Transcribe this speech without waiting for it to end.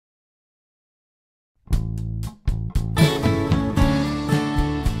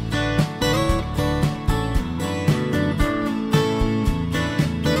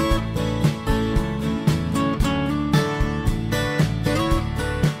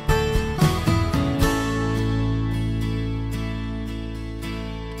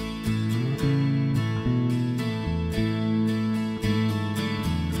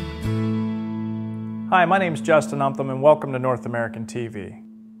Hi, my name is Justin Umtham and welcome to North American TV.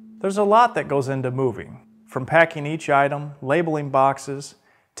 There's a lot that goes into moving, from packing each item, labeling boxes,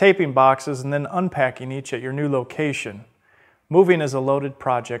 taping boxes, and then unpacking each at your new location. Moving is a loaded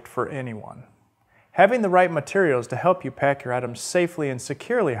project for anyone. Having the right materials to help you pack your items safely and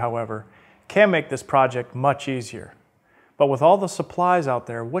securely, however, can make this project much easier. But with all the supplies out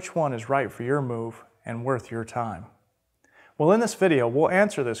there, which one is right for your move and worth your time? Well, in this video, we'll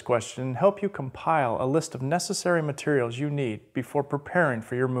answer this question and help you compile a list of necessary materials you need before preparing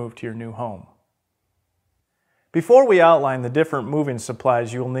for your move to your new home. Before we outline the different moving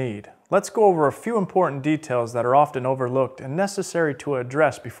supplies you'll need, let's go over a few important details that are often overlooked and necessary to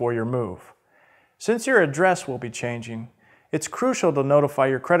address before your move. Since your address will be changing, it's crucial to notify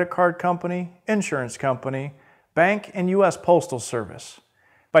your credit card company, insurance company, bank, and U.S. Postal Service.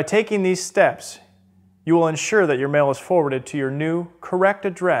 By taking these steps, you will ensure that your mail is forwarded to your new, correct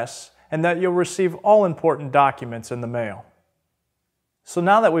address and that you'll receive all important documents in the mail. So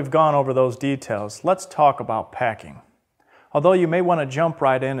now that we've gone over those details, let's talk about packing. Although you may want to jump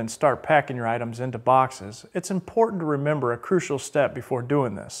right in and start packing your items into boxes, it's important to remember a crucial step before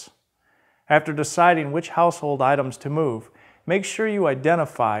doing this. After deciding which household items to move, make sure you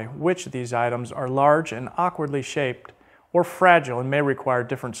identify which of these items are large and awkwardly shaped or fragile and may require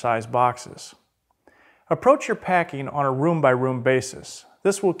different size boxes. Approach your packing on a room-by-room basis.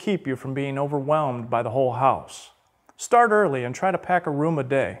 This will keep you from being overwhelmed by the whole house. Start early and try to pack a room a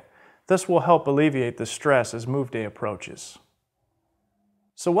day. This will help alleviate the stress as move day approaches.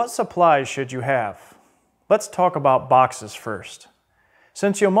 So what supplies should you have? Let's talk about boxes first.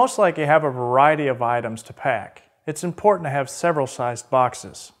 Since you'll most likely have a variety of items to pack, it's important to have several sized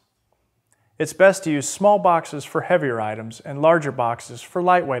boxes. It's best to use small boxes for heavier items and larger boxes for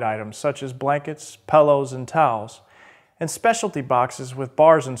lightweight items such as blankets, pillows, and towels, and specialty boxes with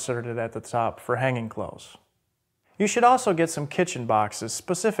bars inserted at the top for hanging clothes. You should also get some kitchen boxes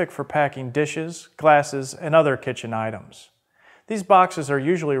specific for packing dishes, glasses, and other kitchen items. These boxes are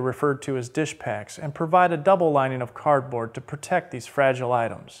usually referred to as dish packs and provide a double lining of cardboard to protect these fragile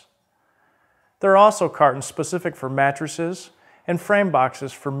items. There are also cartons specific for mattresses, and frame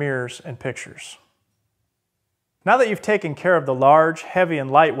boxes for mirrors and pictures. Now that you've taken care of the large, heavy,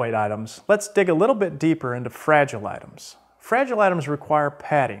 and lightweight items, let's dig a little bit deeper into fragile items. Fragile items require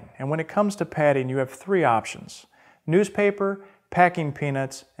padding, and when it comes to padding, you have three options: newspaper, packing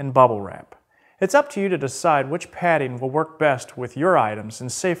peanuts, and bubble wrap. It's up to you to decide which padding will work best with your items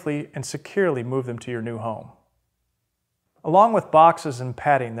and safely and securely move them to your new home. Along with boxes and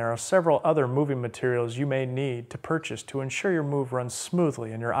padding, there are several other moving materials you may need to purchase to ensure your move runs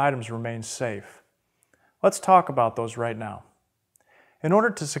smoothly and your items remain safe. Let's talk about those right now. In order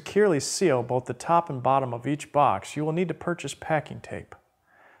to securely seal both the top and bottom of each box, you will need to purchase packing tape.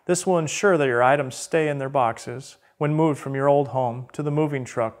 This will ensure that your items stay in their boxes when moved from your old home to the moving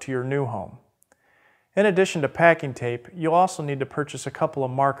truck to your new home. In addition to packing tape, you'll also need to purchase a couple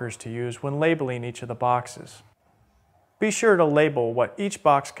of markers to use when labeling each of the boxes. Be sure to label what each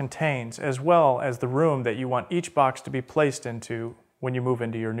box contains as well as the room that you want each box to be placed into when you move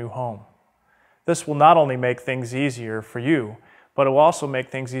into your new home. This will not only make things easier for you, but it will also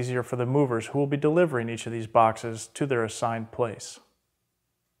make things easier for the movers who will be delivering each of these boxes to their assigned place.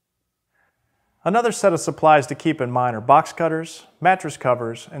 Another set of supplies to keep in mind are box cutters, mattress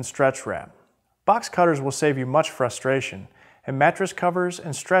covers, and stretch wrap. Box cutters will save you much frustration, and mattress covers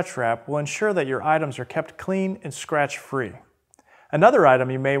and stretch wrap will ensure that your items are kept clean and scratch-free. Another item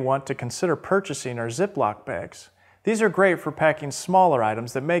you may want to consider purchasing are Ziploc bags. These are great for packing smaller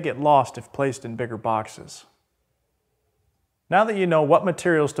items that may get lost if placed in bigger boxes. Now that you know what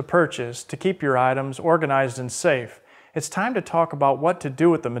materials to purchase to keep your items organized and safe, it's time to talk about what to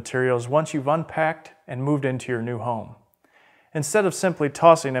do with the materials once you've unpacked and moved into your new home. Instead of simply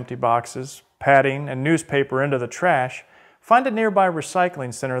tossing empty boxes, padding, and newspaper into the trash, find a nearby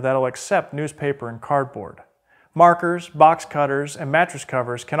recycling center that'll accept newspaper and cardboard. Markers, box cutters, and mattress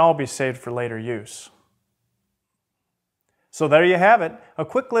covers can all be saved for later use. So there you have it, a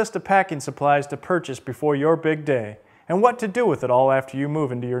quick list of packing supplies to purchase before your big day, and what to do with it all after you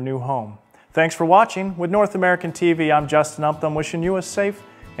move into your new home. Thanks for watching. With North American TV, I'm Justin Umtham, wishing you a safe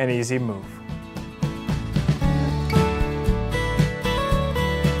and easy move.